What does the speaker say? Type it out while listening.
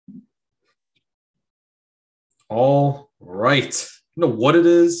All right. You know what it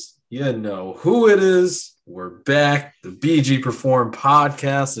is? You know who it is. We're back. The BG Perform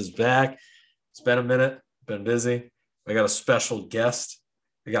podcast is back. It's been a minute, been busy. We got a special guest.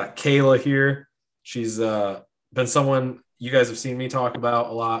 We got Kayla here. She's been someone you guys have seen me talk about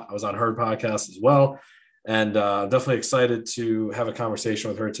a lot. I was on her podcast as well. And definitely excited to have a conversation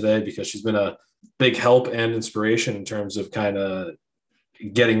with her today because she's been a big help and inspiration in terms of kind of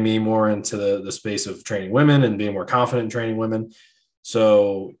getting me more into the space of training women and being more confident in training women.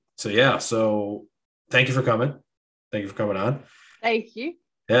 So thank you for coming. Thank you for coming on. Thank you.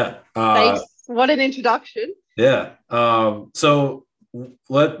 Yeah. Thanks. What an introduction. Yeah. So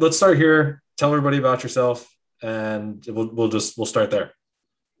let's start here. Tell everybody about yourself and we'll start there.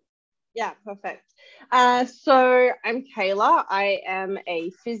 Yeah, perfect. So I'm Kayla. I am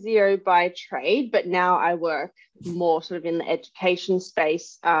a physio by trade, but now I work more sort of in the education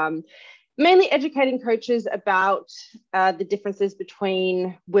space, mainly educating coaches about the differences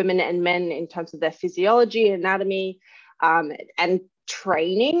between women and men in terms of their physiology, anatomy, and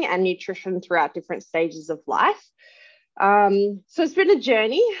training and nutrition throughout different stages of life. So it's been a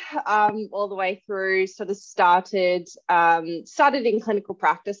journey all the way through. Sort of started in clinical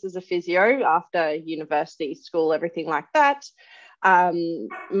practice as a physio after university, school, everything like that.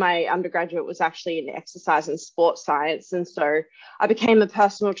 My undergraduate was actually in exercise and sports science, and so I became a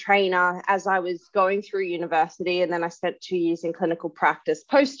personal trainer as I was going through university, and then I spent 2 years in clinical practice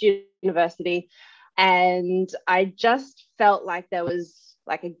post university, and I just felt like there was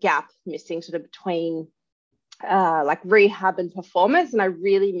like a gap missing sort of between like rehab and performance, and I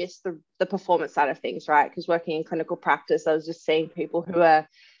really missed the performance side of things, right? Because working in clinical practice, I was just seeing people who are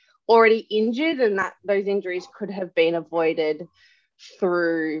already injured, and that those injuries could have been avoided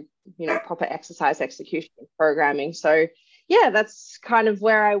through, you know, proper exercise execution and programming. So yeah, that's kind of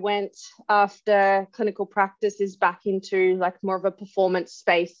where I went after clinical practice, is back into like more of a performance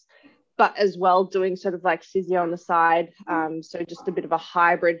space, but as well doing sort of like physio on the side. So just a bit of a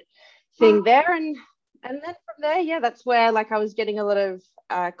hybrid thing there. And then from there, yeah, that's where like I was getting a lot of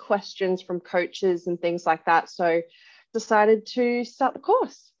questions from coaches and things like that. So decided to start the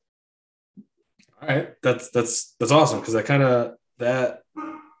course. All right. That's awesome because that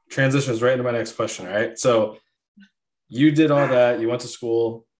transitions right into my next question. All right. So you did all that. You went to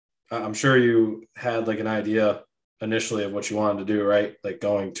school. I'm sure you had like an idea initially of what you wanted to do, right? Like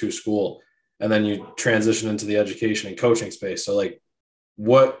going to school, and then you transitioned into the education and coaching space. So like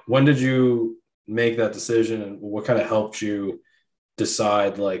when did you make that decision, and what kind of helped you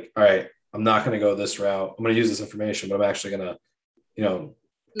decide like, all right, I'm not going to go this route. I'm going to use this information, but I'm actually going to,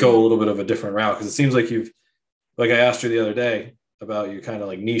 go a little bit of a different route. Cause it seems like like I asked you the other day about you kind of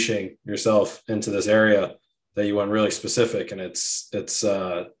like niching yourself into this area that you went really specific, and it's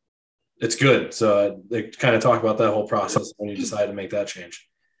good. So like kind of talk about that whole process when you decided to make that change.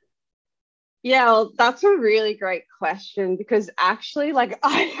 Yeah, well, that's a really great question, because actually, like,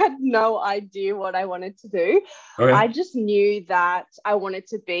 I had no idea what I wanted to do. I Okay. just knew that I wanted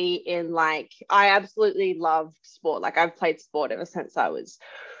to be in, like, I absolutely loved sport. Like, I've played sport ever since I was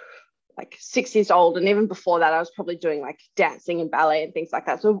like 6 years old. And even before that, I was probably doing like dancing and ballet and things like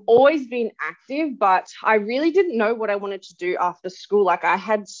that. So I've always been active, but I really didn't know what I wanted to do after school. Like, I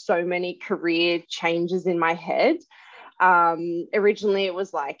had so many career changes in my head. Originally, it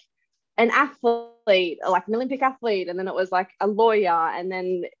was like, an athlete, like an Olympic athlete, and then it was like a lawyer. And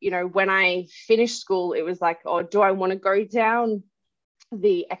then, you know, when I finished school, it was like, oh, do I want to go down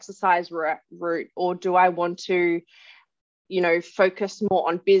the exercise route, or do I want to, you know, focus more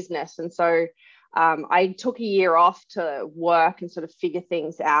on business? And so I took a year off to work and sort of figure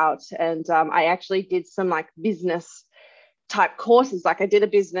things out. And I actually did some like business type courses. Like, I did a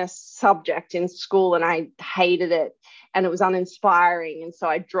business subject in school and I hated it and it was uninspiring. And so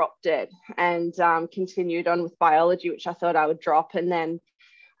I dropped it and continued on with biology, which I thought I would drop. And then,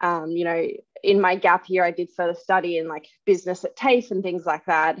 you know, in my gap year, I did further study in like business at TAFE and things like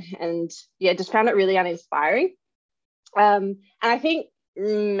that. And yeah, just found it really uninspiring. And I think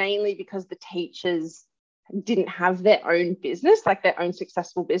mainly because the teachers didn't have their own business, like their own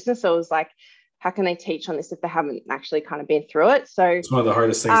successful business. So it was like, how can they teach on this if they haven't actually kind of been through it? So It's one of the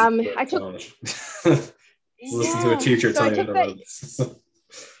hardest things to do I in took, college. Listen to a yeah, teacher so I tell you took to that, run.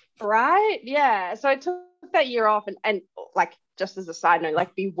 right. Yeah. So I took that year off, and like, just as a side note,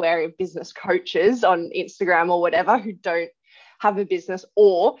 like, be wary of business coaches on Instagram or whatever who don't have a business,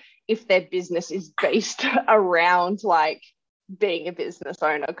 or if their business is based around like being a business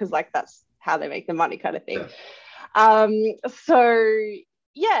owner, because like that's how they make the money kind of thing. Yeah. So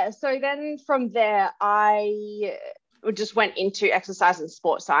yeah, so then from there, I just went into exercise and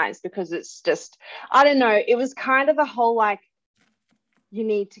sports science because it's just, I don't know, it was kind of the whole like, you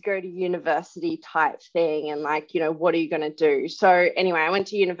need to go to university type thing. And like, you know, what are you going to do? So anyway, I went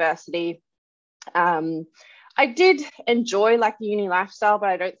to university. I did enjoy like the uni lifestyle,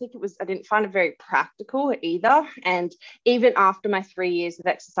 but I didn't find it very practical either. And even after my 3 years of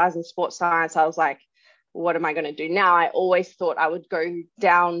exercise and sports science, I was like, what am I going to do now? I always thought I would go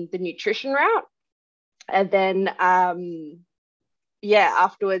down the nutrition route. And then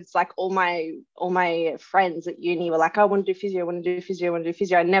afterwards, like all my friends at uni were like, I want to do physio, I want to do physio, I want to do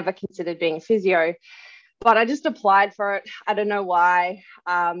physio. I never considered being a physio, but I just applied for it. I don't know why.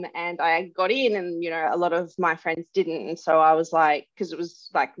 And I got in, and, you know, a lot of my friends didn't. And so I was like, because it was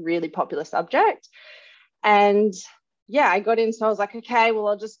like really popular subject. And yeah, I got in. So I was like, okay, well,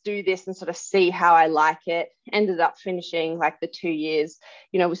 I'll just do this and sort of see how I like it. Ended up finishing like the 2 years,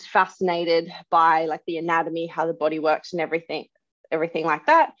 you know, was fascinated by like the anatomy, how the body works and everything like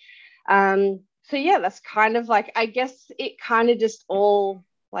that. So yeah, that's kind of like, I guess it kind of just all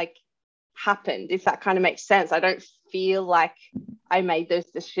like happened, if that kind of makes sense. I don't feel like I made those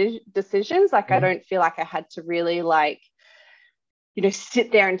decisions. Like, I don't feel like I had to really like, you know,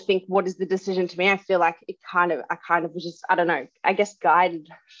 sit there and think, what is the decision to me? I feel like I kind of was just, I don't know, I guess guided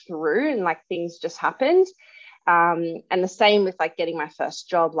through, and like things just happened. And the same with like getting my first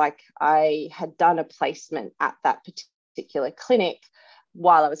job. Like, I had done a placement at that particular clinic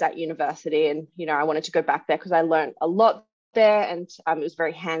while I was at university, and, you know, I wanted to go back there because I learned a lot there, and it was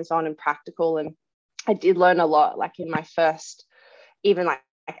very hands-on and practical, and I did learn a lot like in my first even like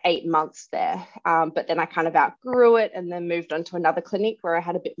 8 months there, but then I kind of outgrew it and then moved on to another clinic where I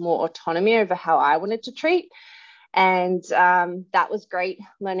had a bit more autonomy over how I wanted to treat. And that was great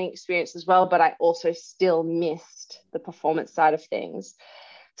learning experience as well, but I also still missed the performance side of things.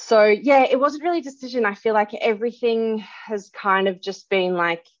 So yeah, it wasn't really a decision. I feel like everything has kind of just been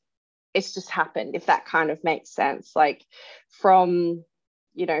like, it's just happened, if that kind of makes sense. Like from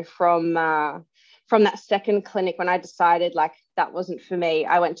that second clinic, when I decided like that wasn't for me,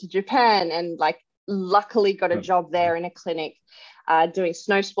 I went to Japan and like luckily got a job there in a clinic doing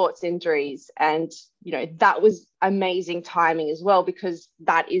snow sports injuries. And, you know, that was amazing timing as well, because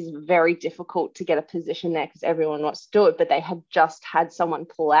that is very difficult to get a position there because everyone wants to do it, but they had just had someone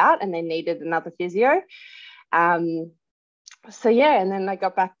pull out and they needed another physio. So yeah, and then I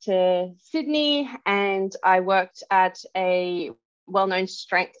got back to Sydney and I worked at a well-known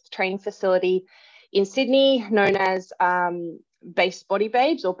strength training facility in Sydney known as Base Body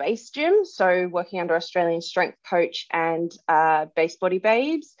Babes or Base Gym. So working under Australian Strength Coach and Base Body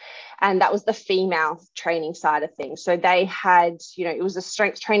Babes. And that was the female training side of things. So they had, you know, it was a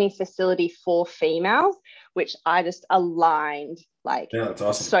strength training facility for females, which I just aligned like that's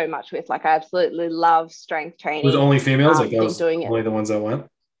awesome. so much with. Like, I absolutely love strength training. It was only females? Like that was doing only the ones that went?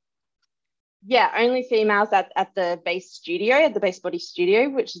 Yeah, only females at the base studio, at the Base Body Studio,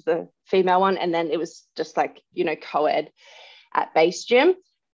 which is the female one. And then it was just like, you know, co-ed at Base Gym.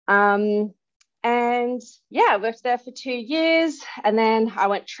 And yeah, I worked there for 2 years. And then I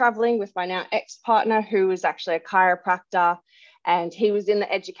went traveling with my now ex-partner, who was actually a chiropractor, and he was in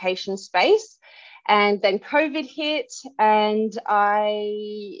the education space. And then COVID hit, and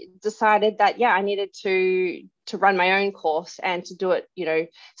I decided that, yeah, I needed to run my own course and to do it, you know,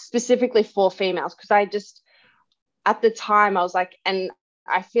 specifically for females. Because I just, at the time, I was like, and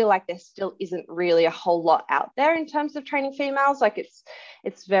I feel like there still isn't really a whole lot out there in terms of training females. Like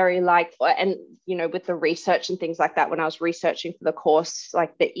it's very like, and, you know, with the research and things like that, when I was researching for the course,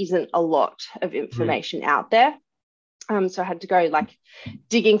 like there isn't a lot of information out there. So I had to go like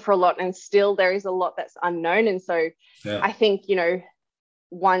digging for a lot, and still there is a lot that's unknown. And so I think, you know,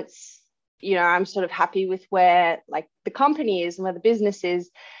 once, you know, I'm sort of happy with where like the company is and where the business is,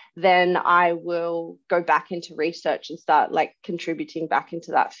 then I will go back into research and start like contributing back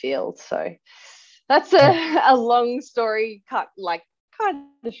into that field. So that's a long story cut, like kind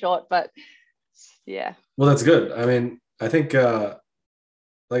of short, but yeah. Well, that's good. I mean, I think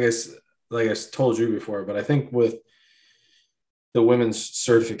like I told you before, but I think with the women's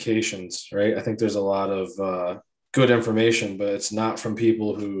certifications, right? I think there's a lot of good information, but it's not from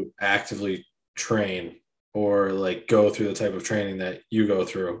people who actively train or like go through the type of training that you go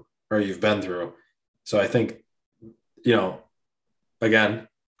through or you've been through. So I think, you know, again,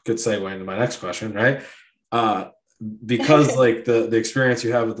 good segue into my next question, right? Because like the experience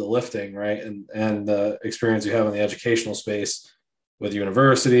you have with the lifting, right? And the experience you have in the educational space with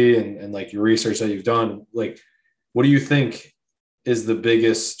university and like your research that you've done, like, what do you think is the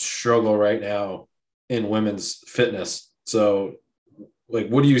biggest struggle right now in women's fitness? So like,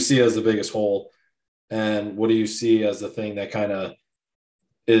 what do you see as the biggest hole And what do you see as the thing that kind of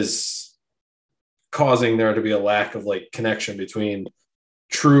is causing there to be a lack of like connection between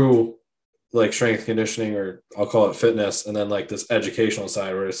true like strength conditioning, or I'll call it fitness, and then like this educational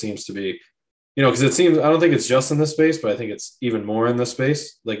side where it seems to be, because it seems, I don't think it's just in this space, but I think it's even more in this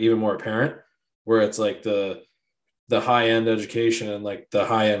space, like even more apparent, where it's like the high end education and like the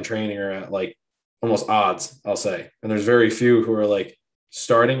high end training are at like almost odds, I'll say. And there's very few who are like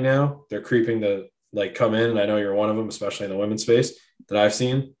starting now. They're creeping to like come in. And I know you're one of them, especially in the women's space that I've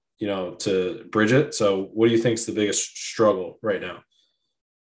seen, to bridge it. So what do you think is the biggest struggle right now?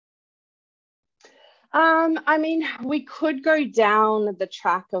 I mean, we could go down the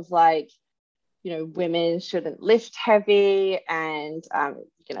track of like, women shouldn't lift heavy, and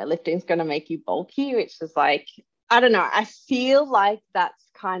lifting's going to make you bulky, which is like, I don't know. I feel like that's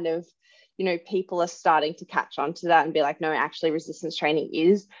kind of, people are starting to catch on to that and be like, no, actually resistance training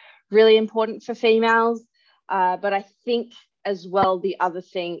is really important for females. But I think as well, the other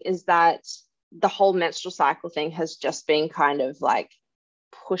thing is that the whole menstrual cycle thing has just been kind of like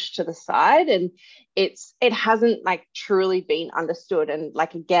pushed to the side, and it hasn't like truly been understood. And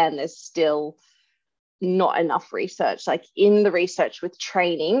like, again, there's still not enough research. Like in the research with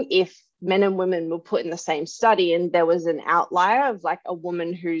training, if men and women were put in the same study and there was an outlier of like a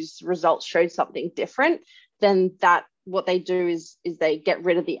woman whose results showed something different, then that what they do is they get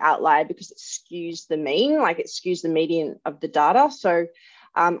rid of the outlier because it skews the mean, like it skews the median of the data. So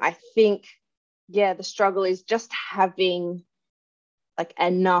I think, yeah, the struggle is just having like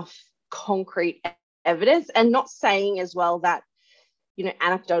enough concrete evidence, and not saying as well that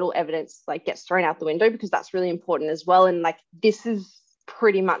anecdotal evidence like gets thrown out the window, because that's really important as well. And like, this is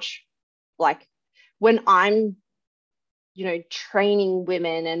pretty much like when I'm training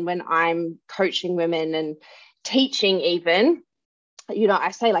women and when I'm coaching women and teaching even,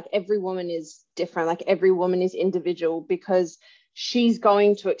 I say like every woman is different, like every woman is individual, because she's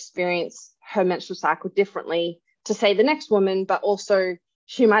going to experience her menstrual cycle differently to say the next woman, but also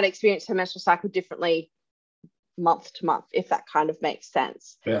she might experience her menstrual cycle differently month to month, if that kind of makes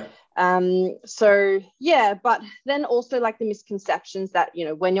sense. Yeah. So yeah, but then also like the misconceptions that,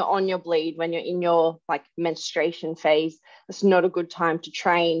 when you're on your bleed, when you're in your like menstruation phase, it's not a good time to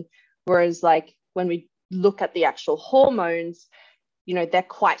train. Whereas like when we look at the actual hormones, they're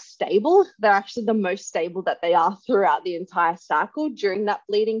quite stable. They're actually the most stable that they are throughout the entire cycle during that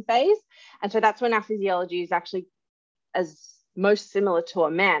bleeding phase. And so that's when our physiology is actually as most similar to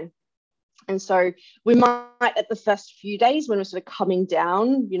a man. And so we might, at the first few days when we're sort of coming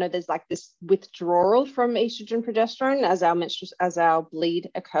down, there's like this withdrawal from estrogen, progesterone as our bleed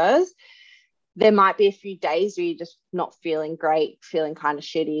occurs. There might be a few days where you're just not feeling great, feeling kind of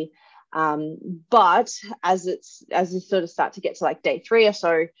shitty. But as you sort of start to get to like day 3 or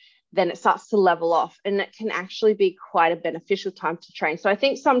so, then it starts to level off, and it can actually be quite a beneficial time to train. So I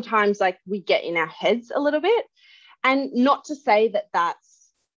think sometimes like we get in our heads a little bit, and not to say that that's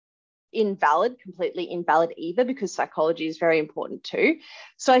completely invalid either, because psychology is very important too.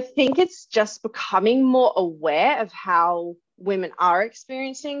 So I think it's just becoming more aware of how women are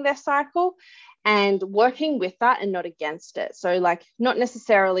experiencing their cycle and working with that and not against it. So like not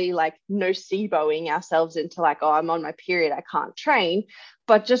necessarily like noceboing ourselves into like, oh, I'm on my period, I can't train,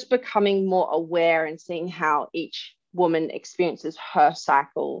 but just becoming more aware and seeing how each woman experiences her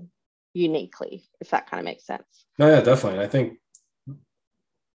cycle uniquely, if that kind of makes sense. No, yeah, definitely. I think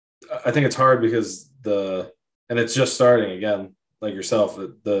it's hard because and it's just starting again, like yourself,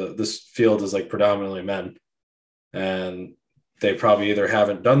 this field is like predominantly men, and they probably either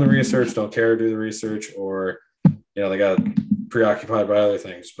haven't done the research, don't care to do the research, or, they got preoccupied by other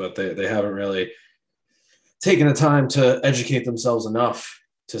things, but they haven't really taken the time to educate themselves enough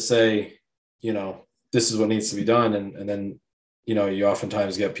to say, this is what needs to be done. And then, you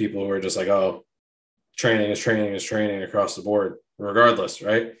oftentimes get people who are just like, oh, training is training is training across the board, regardless,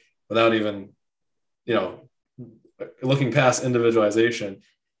 right? Without even, looking past individualization,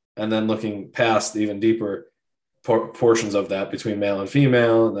 and then looking past even deeper portions of that between male and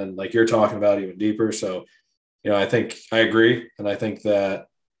female. And then like you're talking about even deeper. So, I think I agree. And I think that,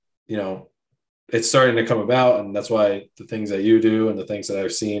 it's starting to come about. And that's why the things that you do and the things that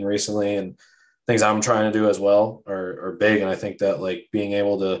I've seen recently and things I'm trying to do as well are big. And I think that like being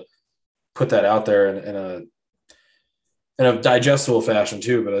able to put that out there in a digestible fashion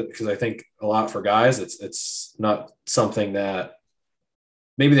too, but because I think a lot for guys, it's not something that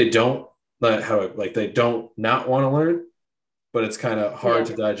maybe they don't they don't not want to learn, but it's kind of hard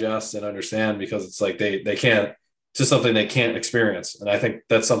to digest and understand because it's like they can't, it's just something they can't experience. And I think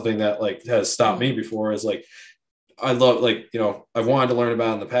that's something that like has stopped me before, is like, I love, like, I've wanted to learn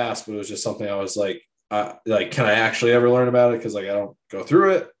about it in the past, but it was just something I was like, like, can I actually ever learn about it? Because like I don't go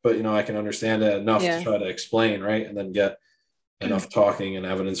through it, but I can understand it enough to Yeah. try to explain, right? And then get enough talking and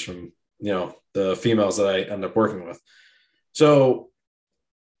evidence from the females that I end up working with. So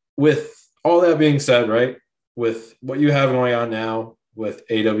with all that being said, right, with what you have going on now with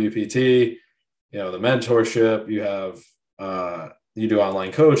AWPT, the mentorship, you have you do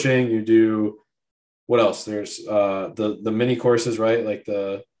online coaching, you do what else? There's the mini courses, right? Like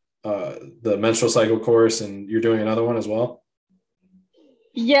the menstrual cycle course, and you're doing another one as well.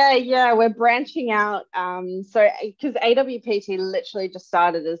 Yeah, we're branching out. So because AWPT literally just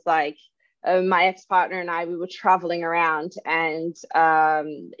started as like my ex-partner and I, we were traveling around, and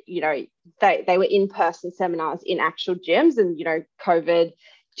they were in-person seminars in actual gyms, and COVID,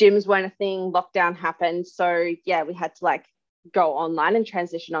 gyms weren't a thing, lockdown happened, so yeah, we had to like go online and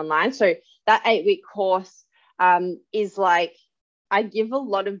transition online. So that 8-week course is like, I give a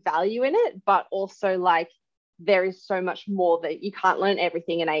lot of value in it, but also like there is so much more that you can't learn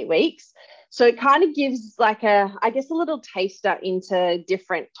everything in 8 weeks. So it kind of gives like a little taster into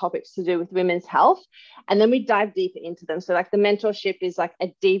different topics to do with women's health. And then we dive deeper into them. So like the mentorship is like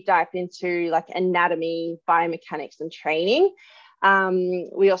a deep dive into like anatomy, biomechanics, and training.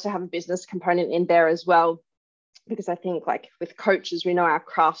 We also have a business component in there as well, because I think like with coaches, we know our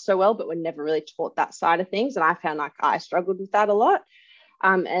craft so well, but we're never really taught that side of things. And I found like I struggled with that a lot.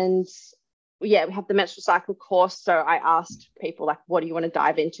 And yeah, we have the menstrual cycle course. So I asked people like, what do you want to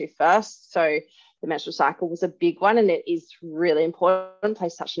dive into first? So the menstrual cycle was a big one, and it is really important,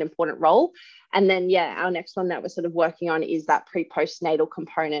 plays such an important role. And then, yeah, our next one that we're sort of working on is that pre-postnatal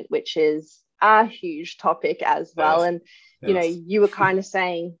component, which is a huge topic as well. Yes. And, you were kind of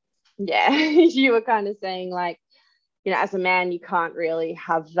saying, yeah, you were kind of saying like, as a man, you can't really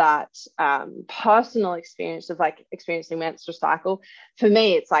have that personal experience of like experiencing menstrual cycle. For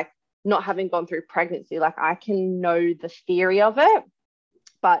me, it's like not having gone through pregnancy, like I can know the theory of it,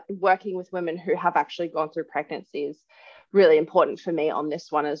 but working with women who have actually gone through pregnancy is really important for me on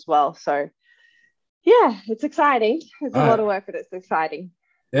this one as well. So yeah, it's exciting. It's a lot of work, but it's exciting.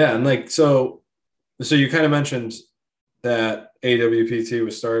 Yeah. And like, so you kind of mentioned that AWPT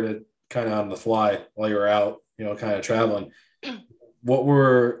was started kind of on the fly while you were out, kind of traveling. What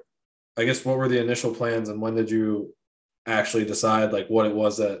were the initial plans, and when did you actually decide like what it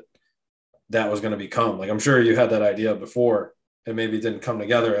was that was going to become? Like, I'm sure you had that idea before and maybe it didn't come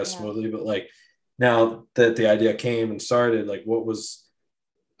together as smoothly, but like now that the idea came and started, like what was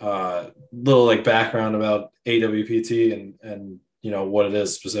little like background about AWPT and what it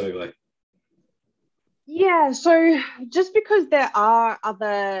is specifically? Yeah, so just because there are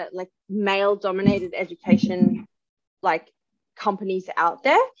other like male dominated education like companies out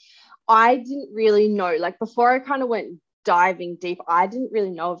there, I didn't really know, like before I kind of went diving deep, I didn't really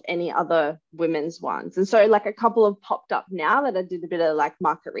know of any other women's ones. And so like a couple have popped up now that I did a bit of like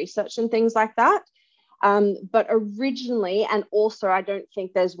market research and things like that. But originally, and also I don't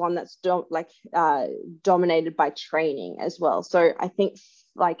think there's one that's dominated by training as well. So I think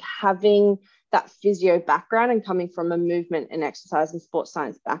like having that physio background and coming from a movement and exercise and sports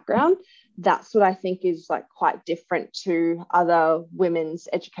science background, that's what I think is like quite different to other women's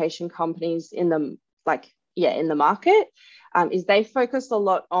education companies in the market, is they focus a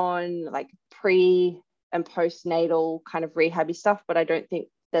lot on like pre and postnatal kind of rehabby stuff, but I don't think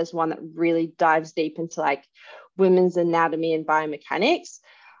there's one that really dives deep into like women's anatomy and biomechanics.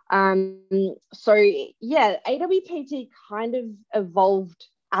 So yeah, AWPT kind of evolved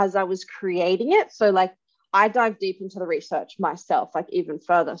as I was creating it. So like I dive deep into the research myself, like even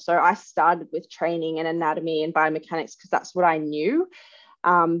further. So I started with training and anatomy and biomechanics because that's what I knew.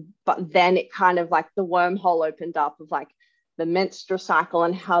 But then it kind of like the wormhole opened up of like the menstrual cycle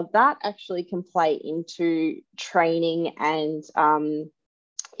and how that actually can play into training and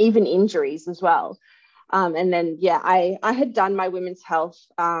even injuries as well. And then, yeah, I had done my women's health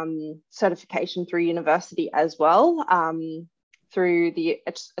certification through university as well, through the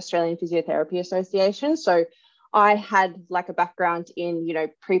Australian Physiotherapy Association. So I had like a background in,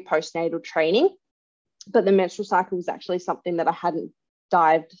 pre-postnatal training, but the menstrual cycle was actually something that I hadn't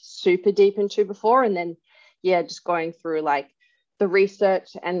dived super deep into before. And then, yeah, just going through like the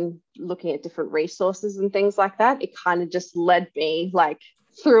research and looking at different resources and things like that, it kind of just led me like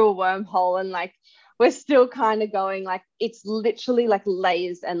through a wormhole, and like we're still kind of going, like it's literally like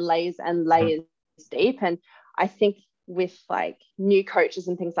layers and layers and layers deep. And I think with like new coaches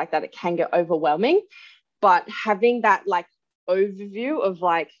and things like that, it can get overwhelming, but having that like overview of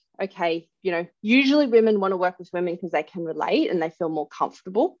like, okay, usually women want to work with women because they can relate and they feel more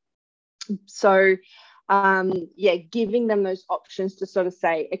comfortable. So giving them those options to sort of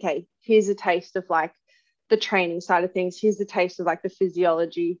say, okay, here's a taste of like the training side of things. Here's a taste of like the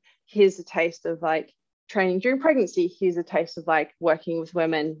physiology. Here's a taste of like training during pregnancy. Here's a taste of like working with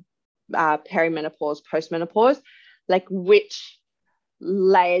women, perimenopause, postmenopause. Like, which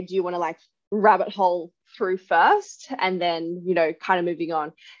layer do you want to like rabbit hole through first, and then, you know, kind of moving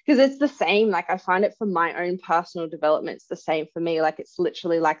on? Because it's the same, like I find it for my own personal development, it's the same for me. Like, it's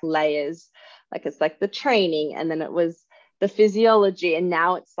literally like layers. Like, it's like the training, and then it was the physiology, and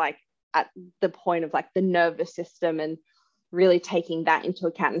now it's like at the point of like the nervous system, and really taking that into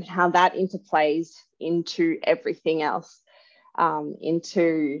account and how that interplays into everything else,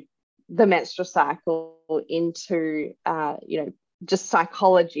 into the menstrual cycle, into you know, just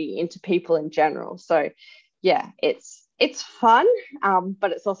psychology, into people in general. So yeah, it's fun,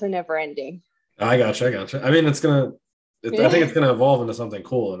 but it's also never ending. I gotcha. I mean, I think it's gonna evolve into something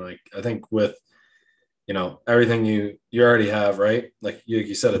cool. And like, I think with, you know, everything you already have, right? Like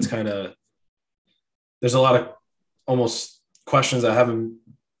you said, it's kind of, there's a lot of almost questions that haven't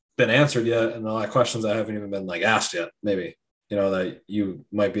been answered yet, and a lot of questions that haven't even been like asked yet, maybe, you know, that you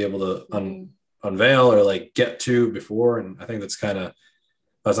might be able to unveil or like get to before. And I think it's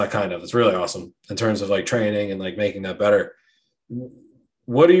really awesome in terms of like training and like making that better.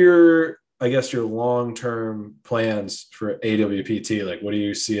 What are your, I guess, your long-term plans for AWPT? Like, what do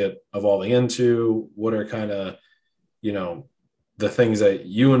you see it evolving into? What are kind of, you know, the things that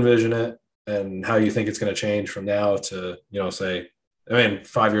you envision it, and how you think it's going to change from now to, you know, say, I mean,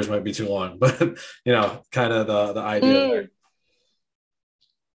 5 years might be too long, but you know, kind of the idea there.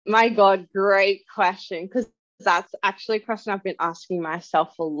 My God, great question. Because that's actually a question I've been asking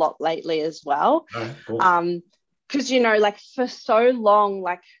myself a lot lately as well. All right, cool. Because, you know, like for so long,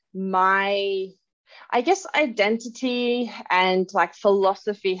 like my, I guess, identity and like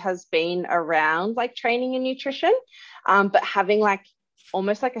philosophy has been around like training and nutrition, but having like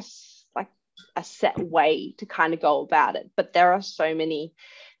almost like a set way to kind of go about it. But there are so many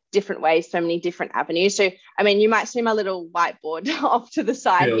different ways, so many different avenues. So, I mean, you might see my little whiteboard off to the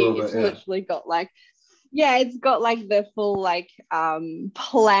side Yeah, a here. little It's bit, yeah. literally got like, yeah, it's got like the full like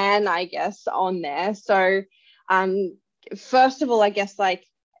plan, I guess, on there. So first of all, I guess like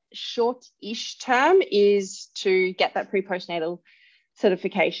short-ish term is to get that pre-postnatal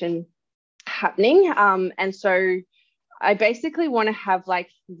certification happening. And so I basically want to have like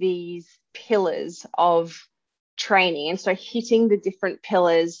these pillars of training, and so hitting the different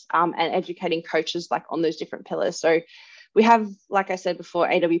pillars, and educating coaches like on those different pillars. So we have, like I said before,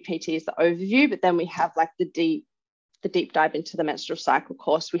 AWPT is the overview, but then we have like the deep dive into the menstrual cycle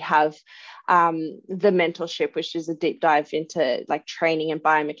course. We have the mentorship, which is a deep dive into like training and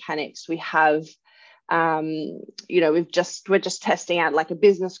biomechanics. We have you know, we're just testing out like a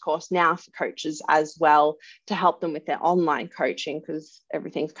business course now for coaches as well, to help them with their online coaching, because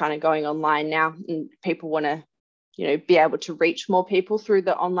everything's kind of going online now, and people want to, you know, be able to reach more people through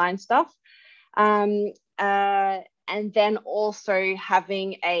the online stuff. And then also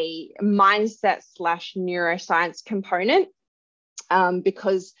having a mindset / neuroscience component,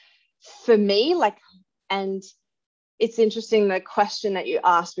 because for me, like, and it's interesting the question that you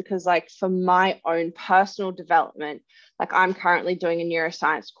asked, because like for my own personal development, like I'm currently doing a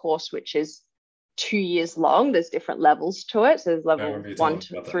neuroscience course, which is 2 years long. There's different levels to it. So there's level 1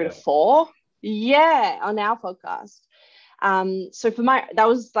 through to 4. Yeah, on our podcast. So for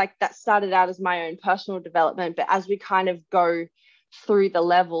that started out as my own personal development, but as we kind of go through the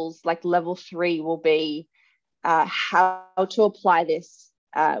levels, like level 3 will be how to apply this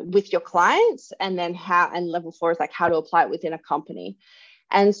with your clients, and then and level 4 is like how to apply it within a company.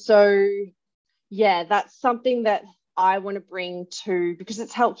 And so, yeah, that's something that I want to bring to, because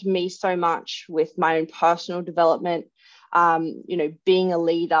it's helped me so much with my own personal development, you know, being a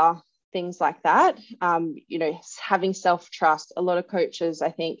leader, things like that, you know, having self-trust. A lot of coaches, I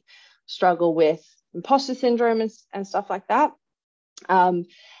think, struggle with imposter syndrome and stuff like that.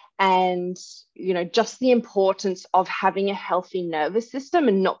 And, you know, just the importance of having a healthy nervous system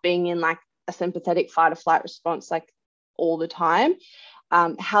and not being in like a sympathetic fight or flight response like all the time.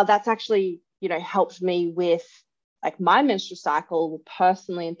 How that's actually, you know, helped me with like my menstrual cycle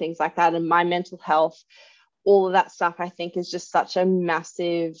personally and things like that, and my mental health. All of that stuff, I think, is just such a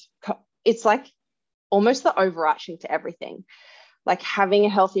massive, it's like almost the overarching to everything. Like having a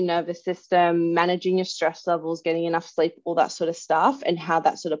healthy nervous system, managing your stress levels, getting enough sleep, all that sort of stuff, and how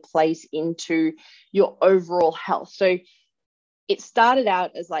that sort of plays into your overall health. So it started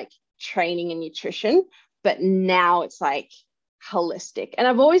out as like training and nutrition, but now it's like holistic. And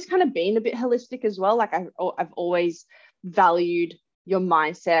I've always kind of been a bit holistic as well. Like I've always valued your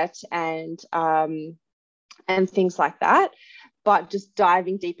mindset and things like that. but just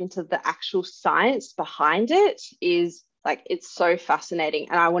diving deep into the actual science behind it is like, it's so fascinating.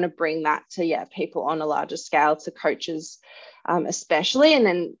 And I want to bring that to, people on a larger scale, to coaches, especially, and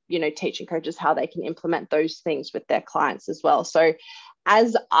then, teaching coaches how they can implement those things with their clients as well. So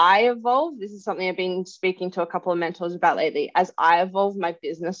as I evolve, this is something I've been speaking to a couple of mentors about lately. As I evolve, my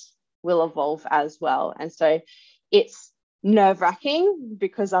business will evolve as well. And so it's nerve-wracking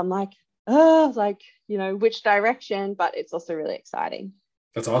because I'm like, which direction? But it's also really exciting.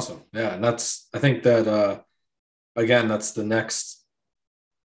 That's awesome. Yeah. And I think that, again, that's the next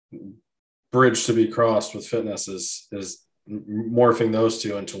bridge to be crossed with fitness is morphing those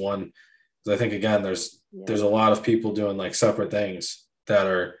two into one. Because I think, again, there's a lot of people doing like separate things that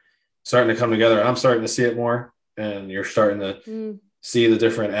are starting to come together. And I'm starting to see it more, and you're starting to see the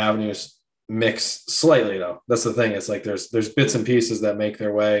different avenues mix slightly, though. That's the thing. It's like there's bits and pieces that make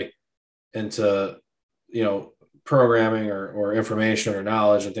their way into, programming or information or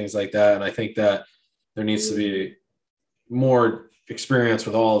knowledge and things like that. And I think that there needs to be more experience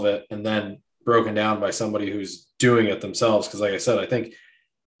with all of it, and then broken down by somebody who's doing it themselves. Because like I said, I think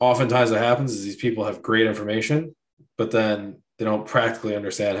oftentimes what happens is these people have great information, but then they don't practically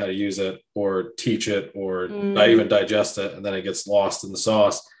understand how to use it or teach it or not even digest it. And then it gets lost in the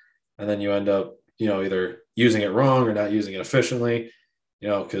sauce. And then you end up, either using it wrong or not using it efficiently,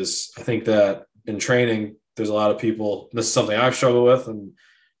 because I think that in training, there's a lot of people, this is something I've struggled with, and,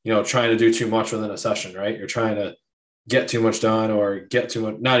 trying to do too much within a session, right? You're trying to get too much done or get too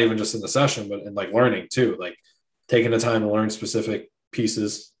much, not even just in the session, but in like learning too, like taking the time to learn specific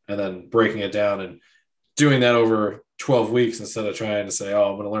pieces and then breaking it down and doing that over 12 weeks instead of trying to say,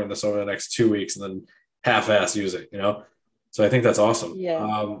 I'm going to learn this over the next 2 weeks and then half-ass use it, So I think that's awesome.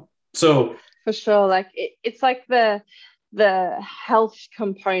 Yeah. So for sure. Like it's like the health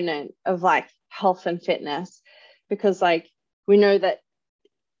component of like health and fitness, because like we know that,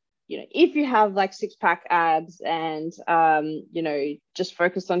 if you have like 6-pack abs and, just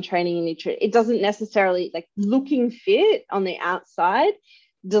focus on training and nutrition, it doesn't necessarily, like, looking fit on the outside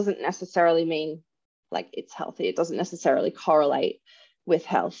doesn't necessarily mean like it's healthy. It doesn't necessarily correlate with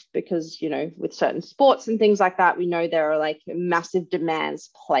health, because, with certain sports and things like that, we know there are like massive demands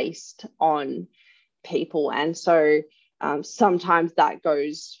placed on people. And so sometimes that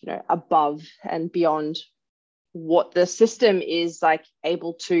goes, above and beyond what the system is like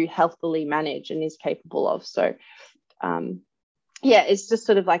able to healthily manage and is capable of. So it's just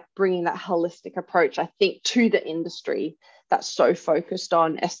sort of like bringing that holistic approach, I think, to the industry that's so focused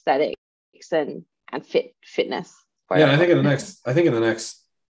on aesthetics and fitness. Yeah, I think in the next,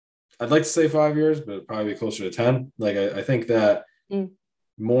 I'd like to say 5 years, but it'd probably be closer to 10. Like I think that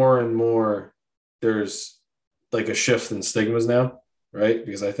more and more there's like a shift in stigmas now, right?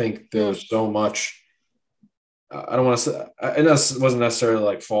 Because I think there was so much, I don't want to say, and this wasn't necessarily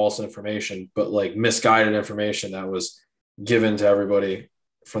like false information, but like misguided information that was given to everybody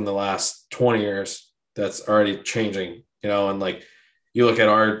from the last 20 years that's already changing, and like you look at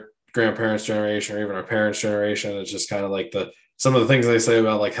our grandparents' generation or even our parents' generation, it's just kind of like some of the things they say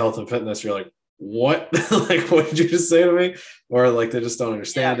about like health and fitness, you're like, what? Like, what did you just say to me? Or like they just don't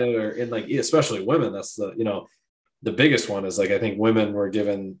understand it. Or in like, especially women, that's the biggest one is like, I think women were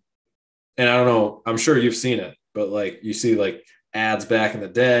given, and I don't know, I'm sure you've seen it, but like you see like ads back in the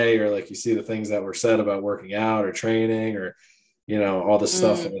day, or like you see the things that were said about working out or training or, all this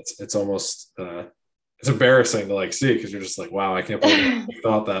stuff. And it's almost, it's embarrassing to like see, because you're just like, wow, I can't believe I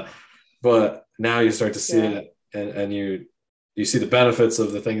thought that. But now you start to see it, and you see the benefits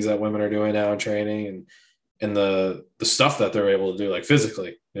of the things that women are doing now in training and the stuff that they're able to do, like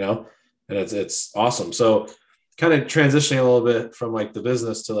physically, and it's awesome. So kind of transitioning a little bit from like the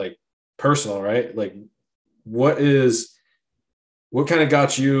business to like personal, right? Like what kind of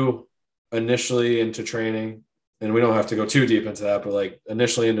got you initially into training? And we don't have to go too deep into that, but like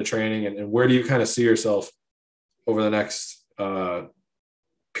initially into training, and where do you kind of see yourself over the next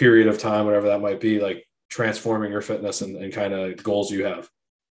period of time, whatever that might be, like transforming your fitness and kind of goals you have?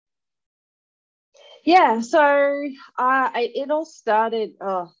 Yeah, so it all started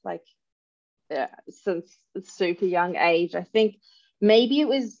since a super young age. I think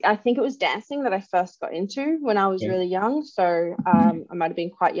it was dancing that I first got into when I was really young. So I might have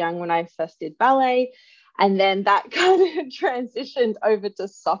been quite young when I first did ballet. And then that kind of transitioned over to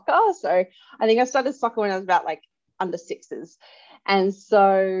soccer. So I think I started soccer when I was about like under sixes. And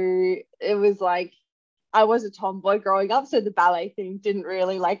so it was like, I was a tomboy growing up, so the ballet thing didn't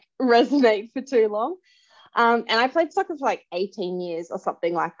really like resonate for too long. And I played soccer for like 18 years or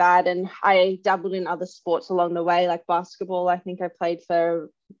something like that. And I dabbled in other sports along the way, like basketball. I think I played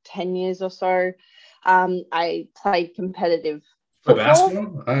for 10 years or so. I played competitive Play football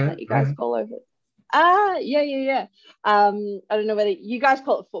basketball? All right, that you all guys right. call over. Yeah. I don't know whether you guys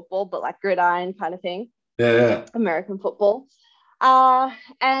call it football, but like gridiron kind of thing, Yeah, yeah. American football.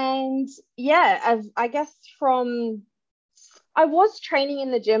 And yeah, I guess from I was training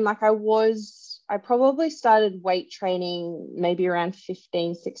in the gym. I probably started weight training maybe around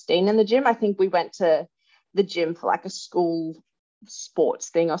 15, 16 in the gym. I think we went to the gym for like a school sports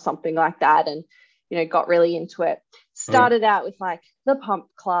thing or something like that. And, got really into it. Okay. Started out with like the pump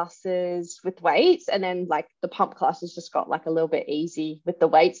classes with weights. And then like the pump classes just got like a little bit easy with the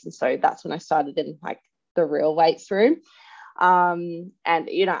weights. And so that's when I started in like the real weights room. And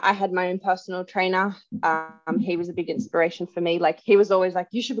I had my own personal trainer. He was a big inspiration for me. Like he was always like,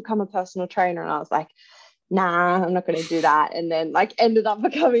 you should become a personal trainer, and I was like, nah, I'm not going to do that. And then like ended up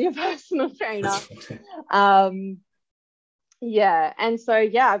becoming a personal trainer. That's funny. um yeah, and so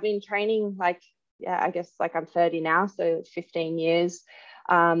yeah, I've been training like, yeah, I guess like I'm 30 now, so 15 years.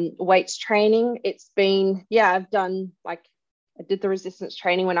 Weights training, it's been, yeah, I've done like, I did the resistance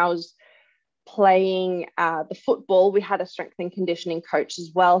training when I was playing the football. We had a strength and conditioning coach as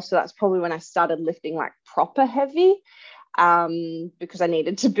well, so that's probably when I started lifting like proper heavy, because I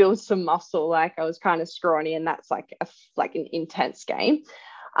needed to build some muscle. Like I was kind of scrawny, and that's like an intense game.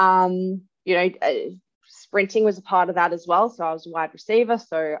 You know, sprinting was a part of that as well. So I was a wide receiver,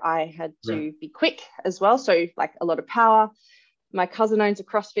 so I had Yeah. to be quick as well. So like a lot of power. My cousin owns a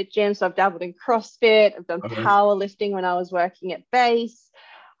CrossFit gym, so I've dabbled in CrossFit. I've done Okay. powerlifting when I was working at base.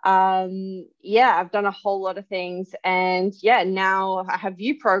 Yeah, I've done a whole lot of things, and yeah, now I have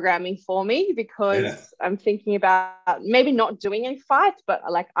you programming for me Yeah. because I'm thinking about maybe not doing any fights, but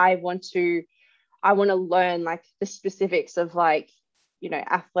like I want to learn like the specifics of like,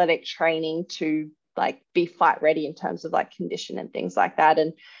 athletic training to like be fight ready in terms of like condition and things like that.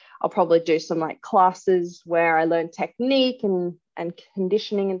 And I'll probably do some like classes where I learn technique and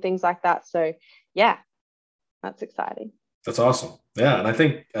conditioning and things like that. So yeah, that's exciting. That's awesome. Yeah. And I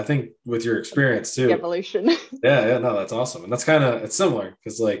think with your experience Big too. evolution. Yeah, yeah, no, that's awesome. And that's kind of it's similar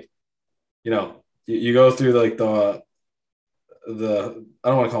because like, you go through like the I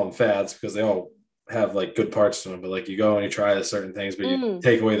don't want to call them fads because they all have like good parts to them, but like you go and you try the certain things, but you Mm,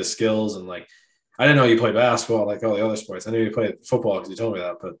 take away the skills and like I didn't know you played basketball like all the other sports. I knew you played football because you told me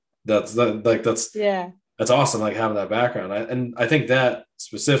that, but yeah. that's awesome, like having that background. And I think that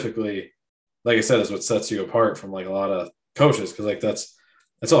specifically, like I said, is what sets you apart from like a lot of coaches because like that's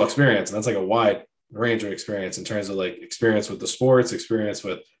all experience and that's like a wide range of experience in terms of like experience with the sports, experience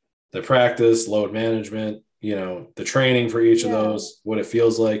with the practice, load management, the training for each of Yeah. those, what it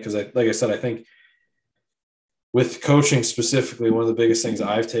feels like. Because like I said, I think with coaching specifically, one of the biggest things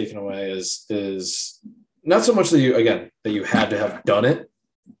I've taken away is not so much that you had to have done it,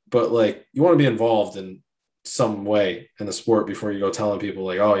 but like you want to be involved in some way in the sport before you go telling people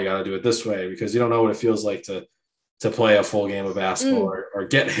like, oh, you got to do it this way because you don't know what it feels like to play a full game of basketball Mm, or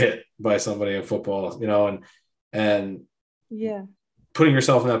get hit by somebody in football, and yeah. putting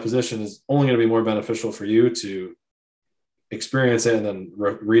yourself in that position is only going to be more beneficial for you to experience it and then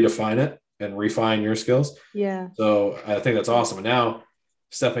redefine it and refine your skills. Yeah. So I think that's awesome. And now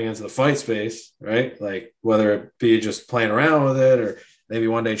stepping into the fight space, right? Like whether it be just playing around with it or maybe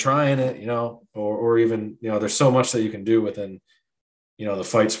one day trying it, or even, there's so much that you can do within, the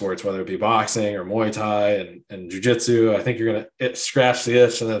fight sports, whether it be boxing or Muay Thai and jujitsu. I think you're going to scratch the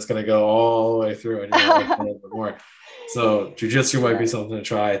itch and then it's going to go all the way through and you're going to like a little bit more. So jujitsu might be Yeah. something to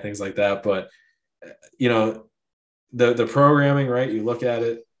try, things like that. But, you know, the programming, right? You look at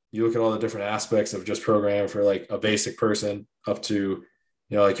it, you look at all the different aspects of just programming for like a basic person up to,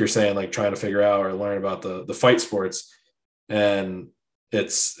 like you're saying, like trying to figure out or learn about the fight sports. And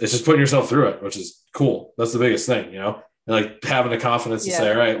it's just putting yourself through it, which is cool. That's the biggest thing, and like having the confidence to say,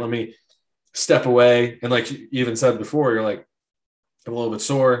 Yeah. all right, let me step away. And like you even said before, you're like, I'm a little bit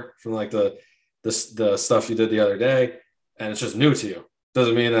sore from like the stuff you did the other day, and it's just new to you.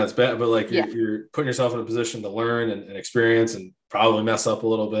 Doesn't mean that's bad, but like you're, Yeah. you're putting yourself in a position to learn and experience and probably mess up a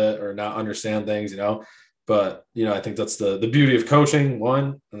little bit or not understand things, But I think that's the beauty of coaching,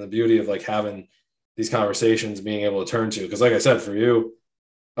 one, and the beauty of like having these conversations, being able to turn to. Because like I said, for you,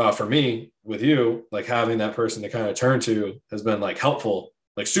 for me, with you, like having that person to kind of turn to has been like helpful,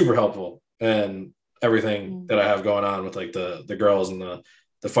 like super helpful, and everything Mm, that I have going on with like the girls and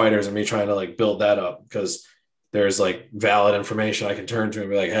the fighters and me trying to like build that up because there's like valid information I can turn to and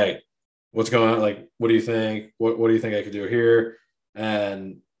be like, hey, what's going on? Like, what do you think? What do you think I could do here?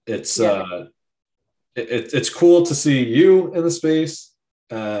 And it's yeah. it's cool to see you in the space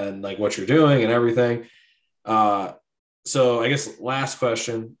and like what you're doing and everything. Uh, so I guess last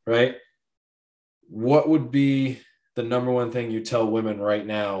question, right? what would be the number one thing you tell women right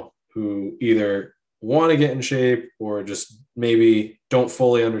now who either want to get in shape or just maybe don't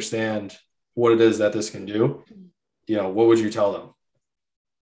fully understand what it is that this can do? What would you tell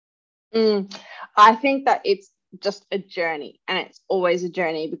them? I think that it's just a journey, and it's always a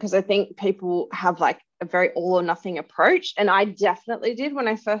journey, because I think people have like a very all or nothing approach. And I definitely did when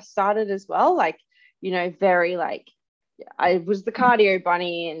I first started as well. Like, very like, I was the cardio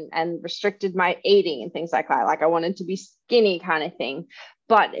bunny and restricted my eating and things like that. Like I wanted to be skinny kind of thing.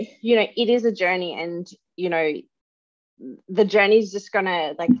 But, it is a journey, and, the journey is just going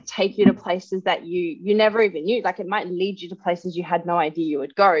to like take you to places that you never even knew. Like it might lead you to places you had no idea you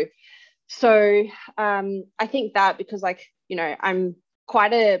would go. So I think that, because like, I'm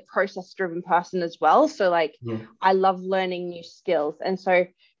quite a process driven person as well. So like, I love learning new skills. And so,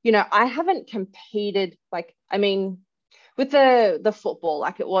 I haven't competed, like, I mean, with the football,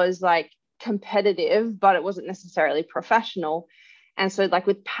 like it was like competitive, but it wasn't necessarily professional. And so like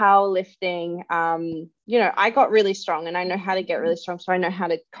with powerlifting, I got really strong, and I know how to get really strong. So I know how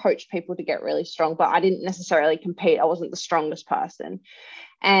to coach people to get really strong, but I didn't necessarily compete. I wasn't the strongest person.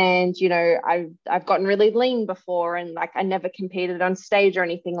 And, I've gotten really lean before, and like I never competed on stage or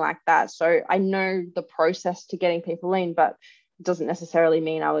anything like that. So I know the process to getting people lean, but it doesn't necessarily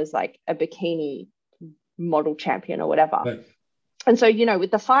mean I was like a bikini model champion or whatever. Right. And so,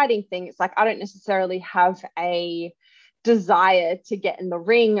 with the fighting thing, it's like I don't necessarily have a desire to get in the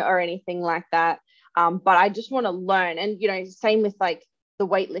ring or anything like that. But I just want to learn. And, same with like the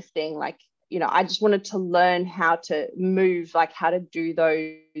weightlifting, like, I just wanted to learn how to move, like how to do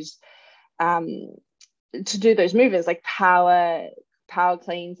those, movements, like power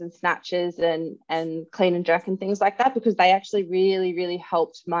cleans and snatches and clean and jerk and things like that, because they actually really, really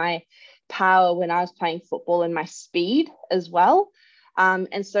helped my power when I was playing football, and my speed as well.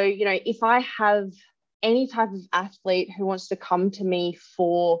 And so, if I have any type of athlete who wants to come to me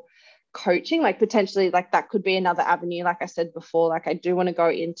for coaching, like potentially like that could be another avenue. Like I said before, like I do want to go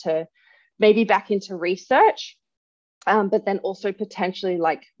into maybe back into research, but then also potentially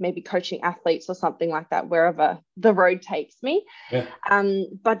like maybe coaching athletes or something like that, wherever the road takes me. Yeah.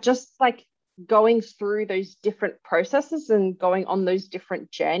 But just like going through those different processes and going on those different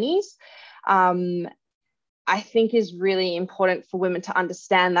journeys, I think is really important for women to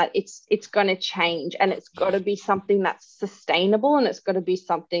understand that it's going to change, and it's got to be something that's sustainable, and it's got to be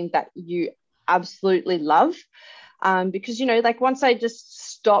something that you absolutely love. Because, like once I just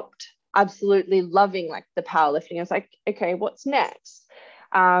stopped absolutely loving like the powerlifting, I was like, okay, what's next?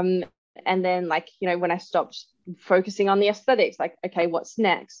 And then like, when I stopped focusing on the aesthetics, like, okay, what's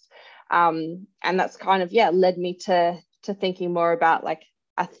next? And that's kind of, led me to thinking more about like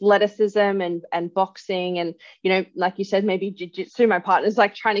athleticism and boxing, and like you said, maybe jiu-jitsu. My partner's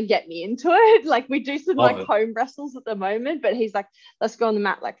like trying to get me into it. Like we do some like home wrestles at the moment, but he's like, let's go on the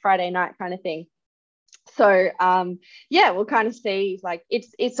mat like Friday night kind of thing. So we'll kind of see, like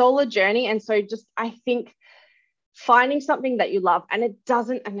it's all a journey. And so just I think finding something that you love, and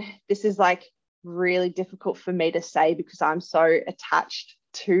this is like really difficult for me to say because I'm so attached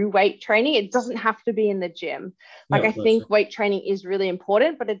to weight training. It doesn't have to be in the gym. Like I think weight training is really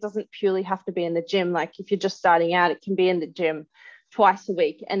important, but it doesn't purely have to be in the gym. Like if you're just starting out, it can be in the gym twice a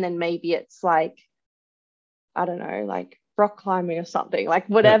week, and then maybe it's like, I don't know, like rock climbing or something, like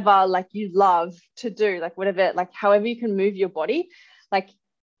whatever like you love to do, like whatever, like however you can move your body. Like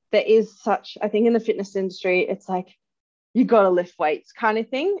there is such, I think in the fitness industry, it's like you got to lift weights kind of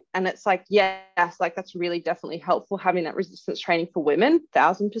thing. And it's like, yes, like that's really definitely helpful having that resistance training for women,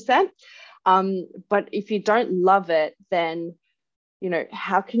 1000%. But if you don't love it, then,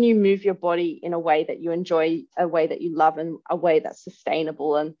 how can you move your body in a way that you enjoy, a way that you love, and a way that's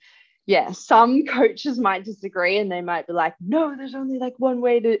sustainable? And some coaches might disagree, and they might be like, no, there's only like one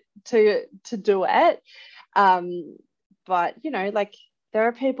way to do it. But, like there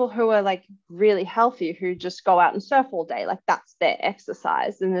are people who are like really healthy who just go out and surf all day. Like that's their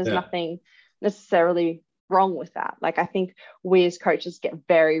exercise, and there's nothing necessarily wrong with that. Like I think we as coaches get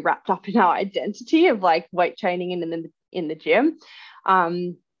very wrapped up in our identity of like weight training in the gym.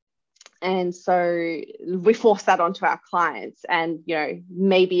 And so we force that onto our clients, and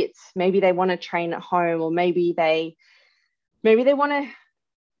maybe they want to train at home, or maybe they want to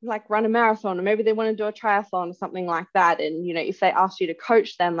like run a marathon, or maybe they want to do a triathlon or something like that. And if they ask you to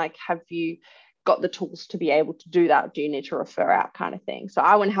coach them, like, have you got the tools to be able to do that? Do you need to refer out, kind of thing? So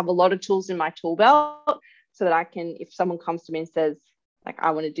I want to have a lot of tools in my tool belt so that I can, if someone comes to me and says like,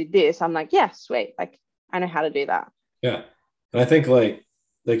 I want to do this, I'm like, yeah, sweet, like I know how to do that. Yeah. And I think like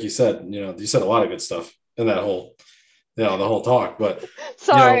you said, you said a lot of good stuff in that whole the whole talk, but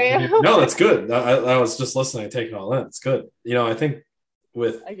Sorry. no, that's good. I was just listening, taking it all in. It's good. I think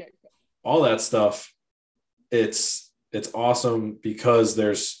with Okay. all that stuff, it's awesome because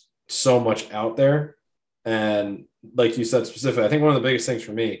there's so much out there. And like you said, specifically, I think one of the biggest things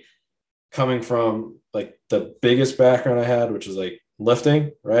for me coming from like the biggest background I had, which is like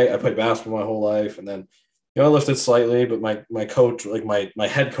lifting, right? I played basketball my whole life, and then I lifted slightly, but my coach, like my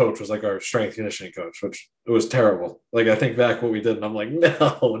head coach, was like our strength conditioning coach, which it was terrible. Like I think back what we did, and I'm like,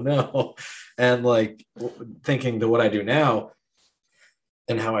 no, and like thinking to what I do now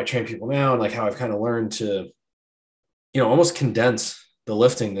and how I train people now, and like how I've kind of learned to, almost condense the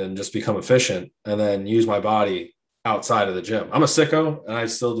lifting and just become efficient, and then use my body outside of the gym. I'm a sicko, and I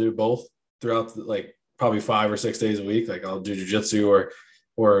still do both throughout like probably 5 or 6 days a week. Like I'll do jujitsu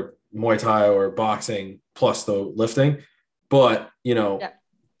or Muay Thai or boxing plus the lifting. But Yeah.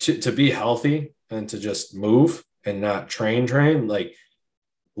 to be healthy and to just move and not train, like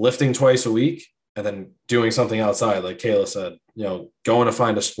lifting twice a week and then doing something outside, like Kayla said, going to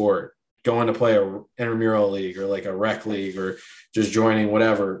find a sport, going to play a intramural league or like a rec league, or just joining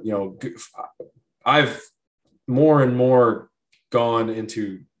whatever. I've more and more gone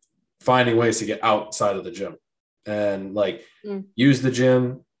into finding ways to get outside of the gym and like use the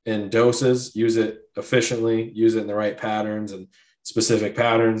gym in doses, use it efficiently, use it in the right patterns and specific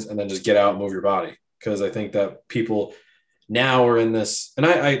patterns, and then just get out and move your body. Because I think that people now are in this, and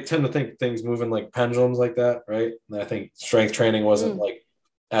I tend to think things move in like pendulums like that, right? And I think strength training wasn't like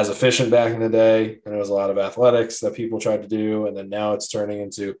as efficient back in the day, and there was a lot of athletics that people tried to do, and then now it's turning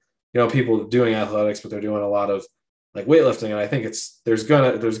into people doing athletics, but they're doing a lot of like weightlifting. And I think there's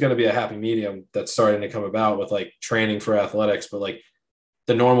gonna be a happy medium that's starting to come about with like training for athletics, but like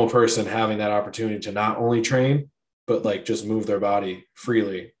the normal person having that opportunity to not only train but like just move their body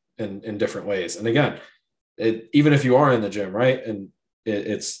freely in different ways. And again, even if you are in the gym, right, and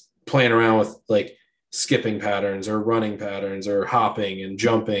it's playing around with like skipping patterns or running patterns or hopping and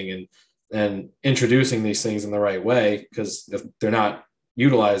jumping and introducing these things in the right way, because if they're not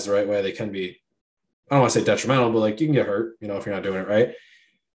utilized the right way, they can be, I don't want to say detrimental, but like you can get hurt, if you're not doing it right.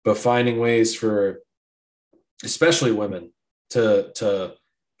 But finding ways for especially women to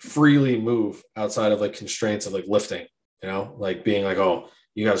freely move outside of like constraints of like lifting, like being like, oh,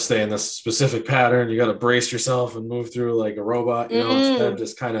 you got to stay in this specific pattern, you got to brace yourself and move through like a robot, instead of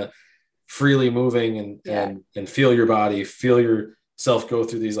just kind of freely moving and feel your body, feel yourself go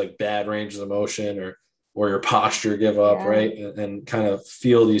through these like bad ranges of motion or your posture give up, right, and kind of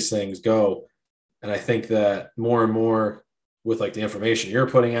feel these things go. And I think that more and more with like the information you're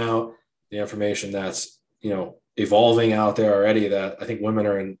putting out, the information that's evolving out there already, that I think women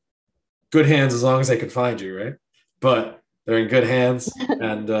are in good hands as long as they can find you, right? But they're in good hands,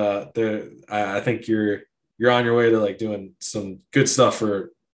 and I think you're on your way to like doing some good stuff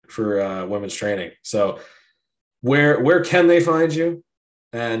for women's training. So where can they find you?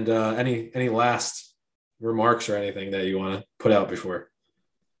 And any last remarks or anything that you want to put out before?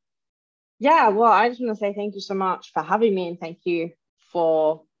 Yeah, well, I just want to say thank you so much for having me, and thank you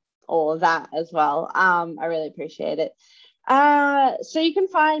for all of that as well. I really appreciate it. So you can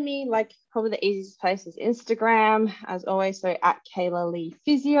find me, like, probably the easiest place is Instagram, as always. So at Kayla Lee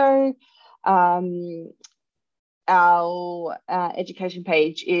Physio. Our education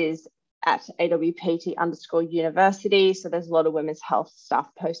page is at AWPT_university. So there's a lot of women's health stuff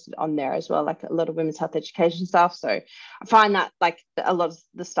posted on there as well, like a lot of women's health education stuff. So I find that like a lot of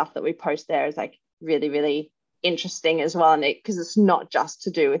the stuff that we post there is like really, really interesting as well. And because it's not just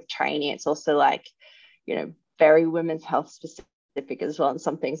to do with training, it's also like, very women's health specific as well, and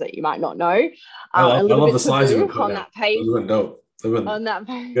some things that you might not know. I love bit the slides you've been on putting out. that page. Those have been dope. They've been on that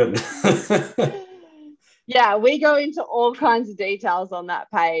page. Good. Yeah, we go into all kinds of details on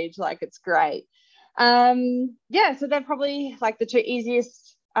that page. Like, it's great. So they're probably like the two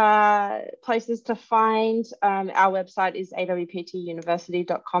easiest places to find. Our website is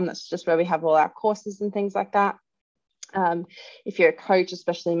awptuniversity.com. That's just where we have all our courses and things like that. If you're a coach,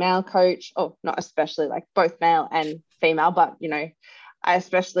 especially male coach, or not especially, like both male and female, but I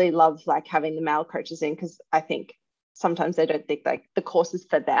especially love like having the male coaches in, because I think sometimes they don't think like the course is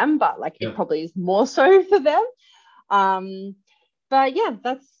for them, but like it probably is more so for them. But yeah,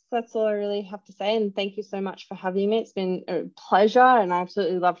 that's all I really have to say. And thank you so much for having me. It's been a pleasure, and I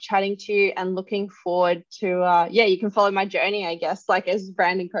absolutely love chatting to you, and looking forward to you can follow my journey, I guess, like as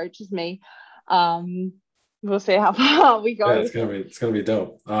Brandon coaches me. We'll see how far we go. Yeah, it's gonna be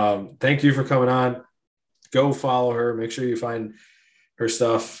dope. Thank you for coming on. Go follow her. Make sure you find her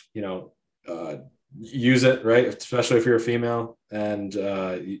stuff. Use it, right? Especially if you're a female and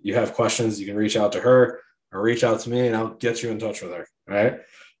you have questions, you can reach out to her. or reach out to me and I'll get you in touch with her. All right.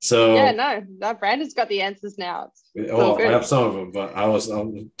 So yeah, no, Brandon's got the answers now. I have some of them, but I'll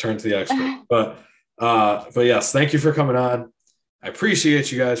turn to the expert. But yes, thank you for coming on. I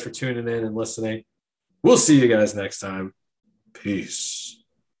appreciate you guys for tuning in and listening. We'll see you guys next time. Peace.